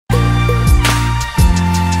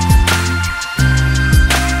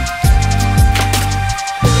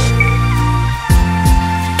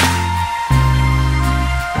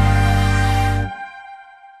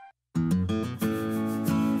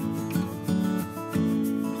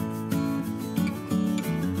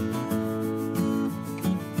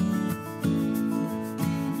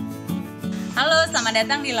selamat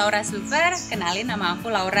datang di Louver. Kenalin, nama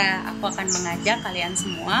aku Laura. Aku akan mengajak kalian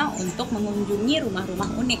semua untuk mengunjungi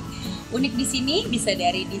rumah-rumah unik. Unik di sini bisa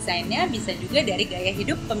dari desainnya, bisa juga dari gaya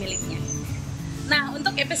hidup pemiliknya. Nah,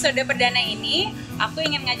 untuk episode perdana ini, aku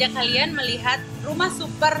ingin ngajak kalian melihat rumah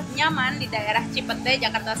super nyaman di daerah Cipete,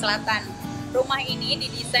 Jakarta Selatan. Rumah ini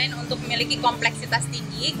didesain untuk memiliki kompleksitas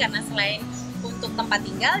tinggi karena selain untuk tempat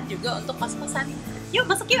tinggal, juga untuk kos-kosan.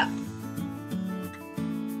 Yuk, masuk yuk!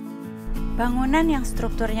 Bangunan yang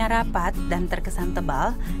strukturnya rapat dan terkesan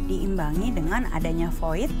tebal diimbangi dengan adanya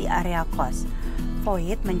void di area kos.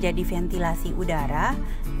 Void menjadi ventilasi udara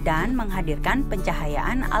dan menghadirkan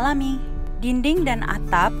pencahayaan alami. Dinding dan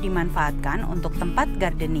atap dimanfaatkan untuk tempat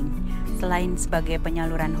gardening. Selain sebagai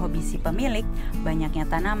penyaluran hobi si pemilik, banyaknya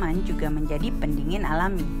tanaman juga menjadi pendingin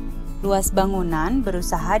alami. Luas bangunan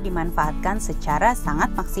berusaha dimanfaatkan secara sangat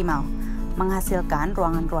maksimal, menghasilkan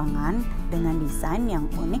ruangan-ruangan dengan desain yang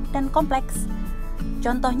unik dan kompleks.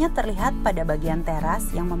 Contohnya terlihat pada bagian teras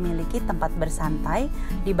yang memiliki tempat bersantai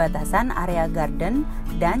di batasan area garden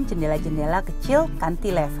dan jendela-jendela kecil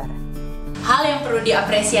cantilever. Hal yang perlu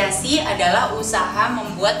diapresiasi adalah usaha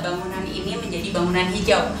membuat bangunan ini menjadi bangunan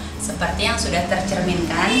hijau, seperti yang sudah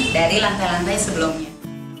tercerminkan dari lantai-lantai sebelumnya.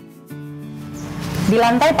 Di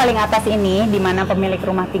lantai paling atas ini, di mana pemilik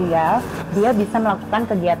rumah tinggal, dia bisa melakukan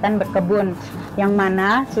kegiatan berkebun, yang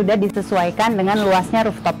mana sudah disesuaikan dengan luasnya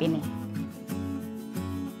rooftop ini.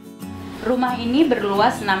 Rumah ini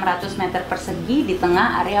berluas 600 meter persegi di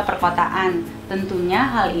tengah area perkotaan. Tentunya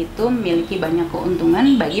hal itu memiliki banyak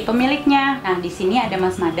keuntungan bagi pemiliknya. Nah, di sini ada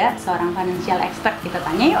Mas Mada, seorang financial expert. Kita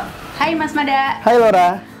tanya yuk. Hai Mas Mada. Hai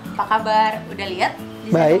Laura. Apa kabar? Udah lihat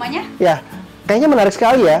desain rumahnya? Ya. Kayaknya menarik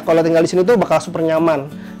sekali ya, kalau tinggal di sini tuh bakal super nyaman.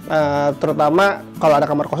 Terutama kalau ada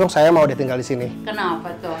kamar kosong, saya mau deh tinggal di sini.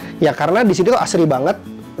 Kenapa tuh? Ya karena di sini tuh asri banget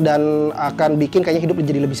dan akan bikin kayaknya hidup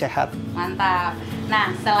jadi lebih sehat. Mantap.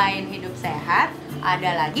 Nah, selain hidup sehat,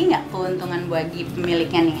 ada lagi nggak keuntungan bagi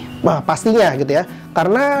pemiliknya nih? Wah, pastinya gitu ya.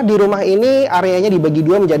 Karena di rumah ini areanya dibagi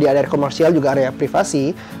dua menjadi area komersial juga area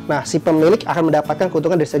privasi. Nah, si pemilik akan mendapatkan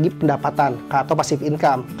keuntungan dari segi pendapatan atau passive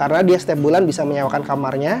income. Karena dia setiap bulan bisa menyewakan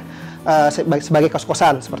kamarnya sebagai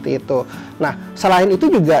kos-kosan seperti itu. Nah, selain itu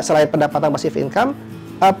juga selain pendapatan passive income,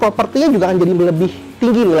 propertinya juga akan jadi lebih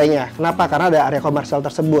tinggi nilainya. Kenapa? Karena ada area komersial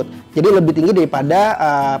tersebut. Jadi lebih tinggi daripada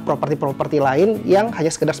properti-properti lain yang hanya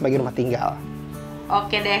sekedar sebagai rumah tinggal.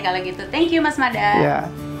 Oke deh kalau gitu. Thank you Mas Mada. Ya.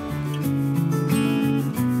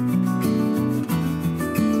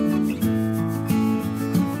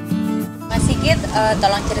 Mas Sigit,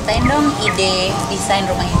 tolong ceritain dong ide desain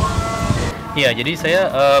rumah ini. Iya, jadi saya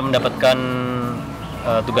mendapatkan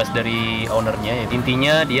tugas dari ownernya.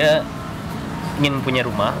 Intinya dia ingin punya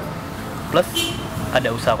rumah plus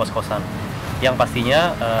ada usaha kos-kosan yang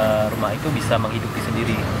pastinya rumah itu bisa menghidupi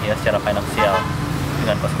sendiri ya secara finansial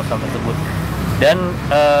dengan kos-kosan tersebut. Dan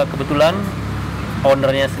kebetulan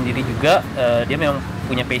ownernya sendiri juga dia memang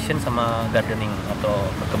punya passion sama gardening atau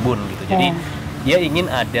berkebun gitu. Jadi dia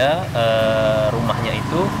ingin ada rumahnya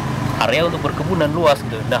itu area untuk berkebun dan luas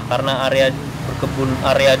gitu. Nah, karena area berkebun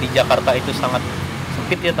area di Jakarta itu sangat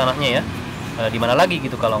sempit ya tanahnya ya. Di mana lagi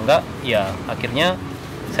gitu kalau enggak ya akhirnya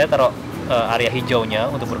saya taruh area hijaunya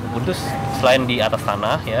untuk berkebun terus selain di atas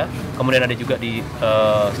tanah ya. Kemudian ada juga di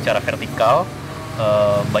secara vertikal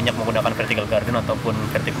banyak menggunakan vertical garden ataupun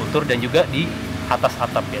vertikultur dan juga di atas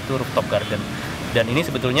atap yaitu rooftop garden. Dan ini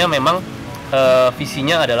sebetulnya memang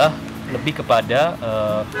visinya adalah lebih kepada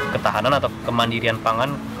ketahanan atau kemandirian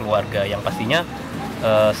pangan keluarga yang pastinya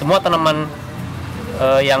semua tanaman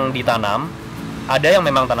yang ditanam ada yang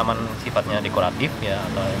memang tanaman sifatnya dekoratif ya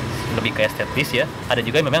atau lebih ke estetis ya. Ada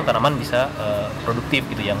juga yang memang tanaman bisa produktif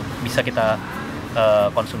gitu yang bisa kita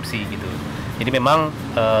konsumsi gitu. Jadi memang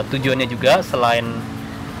tujuannya juga selain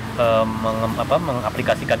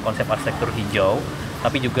mengaplikasikan konsep arsitektur hijau,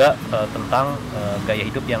 tapi juga tentang gaya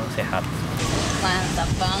hidup yang sehat. Mantap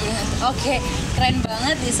banget. Oke, keren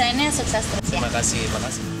banget desainnya, sukses terus ya. Terima kasih.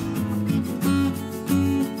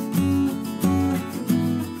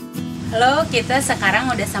 Halo, kita sekarang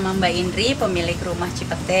udah sama Mbak Indri, pemilik rumah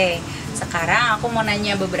Cipete. Sekarang aku mau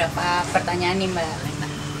nanya beberapa pertanyaan nih Mbak.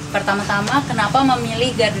 Pertama-tama, kenapa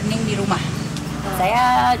memilih gardening di rumah?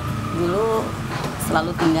 Saya dulu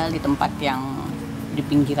selalu tinggal di tempat yang di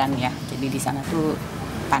pinggiran ya. Jadi di sana tuh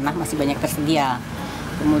tanah masih banyak tersedia.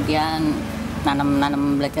 Kemudian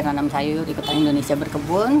belajar nanam sayur, ikutan Indonesia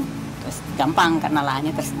berkebun, terus gampang karena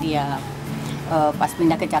lahannya tersedia. Pas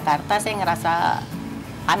pindah ke Jakarta saya ngerasa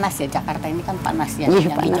panas ya, Jakarta ini kan panas ya,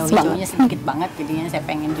 yang hijau-hijaunya sedikit banget, jadinya saya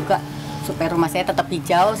pengen juga supaya rumah saya tetap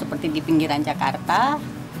hijau seperti di pinggiran Jakarta.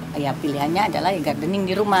 Ya pilihannya adalah ya gardening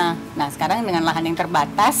di rumah. Nah sekarang dengan lahan yang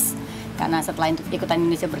terbatas, karena setelah ikutan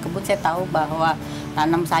Indonesia Berkebun saya tahu bahwa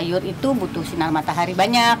tanam sayur itu butuh sinar matahari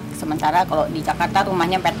banyak. Sementara kalau di Jakarta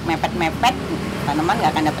rumahnya mepet-mepet, tanaman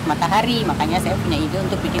nggak akan dapat matahari. Makanya saya punya ide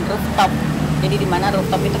untuk bikin rooftop. Jadi di mana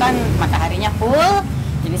rooftop itu kan mataharinya full,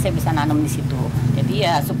 jadi saya bisa nanam di situ. Jadi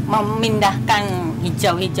ya memindahkan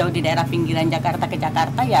hijau-hijau di daerah pinggiran Jakarta ke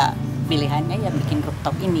Jakarta, ya pilihannya ya bikin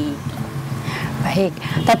rooftop ini. Baik,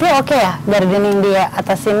 tapi oke ya gardening di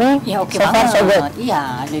atas ini ya oke so far so good.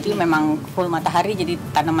 Iya, jadi memang full matahari, jadi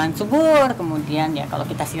tanaman subur. Kemudian ya kalau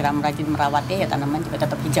kita siram rajin merawatnya ya tanaman juga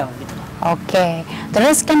tetap hijau gitu. Oke,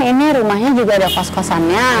 terus kan ini rumahnya juga ada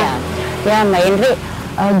kos-kosannya. Ya Mbak Indri,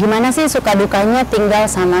 gimana sih suka dukanya tinggal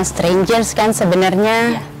sama strangers kan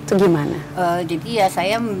sebenarnya? Itu gimana? Jadi ya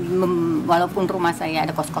saya walaupun rumah saya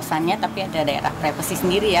ada kos-kosannya, tapi ada daerah privasi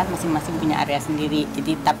sendiri ya, masing-masing punya area sendiri.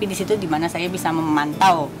 Jadi tapi di situ dimana saya bisa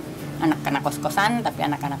memantau anak-anak kos-kosan, tapi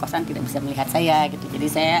anak-anak kosan tidak bisa melihat saya gitu. Jadi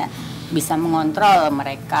saya bisa mengontrol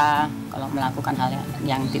mereka kalau melakukan hal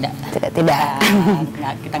yang tidak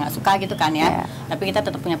kita nggak suka gitu kan ya. Tapi kita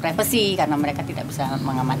tetap punya privasi karena mereka tidak bisa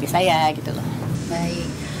mengamati saya gitu loh.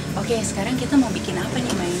 Baik. Oke, sekarang kita mau bikin apa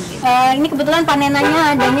nih, Mbak Indri? Ini kebetulan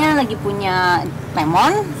panenannya adanya lagi punya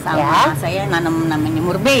lemon sama saya nanam namanya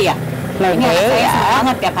murbe ya. Ini saya senang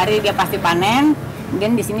banget, tiap hari dia pasti panen.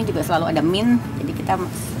 Kemudian di sini juga selalu ada mint. Jadi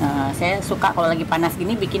saya suka kalau lagi panas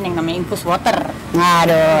gini bikin yang namanya infus water.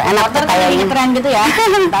 Aduh, enak water kayaknya keren gitu ya.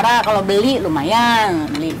 Sementara kalau beli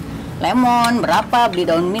lumayan, beli lemon berapa, beli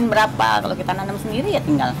daun mint berapa. Kalau kita nanam sendiri ya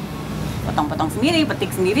tinggal potong-potong sendiri,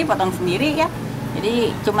 petik sendiri, potong sendiri ya.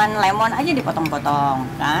 Jadi cuman lemon aja dipotong-potong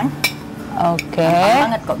kan. Oke. Gampang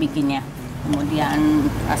banget kok bikinnya.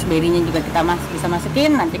 Kemudian raspberry-nya juga kita bisa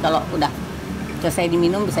masukin. Nanti kalau udah selesai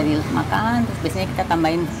diminum bisa dimakan. Terus biasanya kita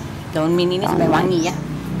tambahin daun mint ini supaya wangi ya.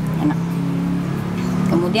 Enak.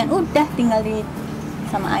 Kemudian udah tinggal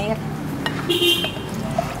sama air.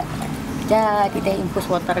 Jadi deh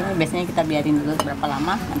infus water ini biasanya kita biarin dulu berapa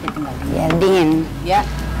lama, nanti tinggal dingin. Ya.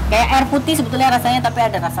 Kayak air putih sebetulnya rasanya, tapi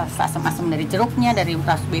ada rasa asam-asam dari jeruknya, dari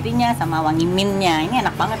raspberry-nya, sama wangi mint-nya. Ini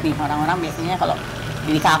enak banget nih, orang-orang biasanya kalau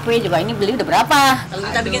di kafe juga ini beli udah berapa. Kalau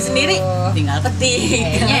kita bikin sendiri, tinggal petik.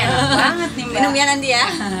 Kayaknya enak banget nih, Mbak. Minum ya nanti ya.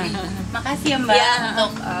 Makasih ya, Mbak,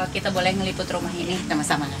 untuk kita boleh ngeliput rumah ini.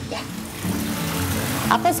 Sama-sama. Ya.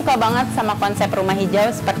 Aku suka banget sama konsep rumah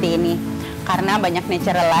hijau seperti ini. Karena banyak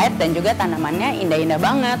natural light dan juga tanamannya indah-indah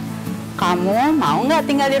banget. Kamu mau nggak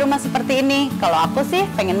tinggal di rumah seperti ini? Kalau aku sih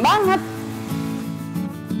pengen banget.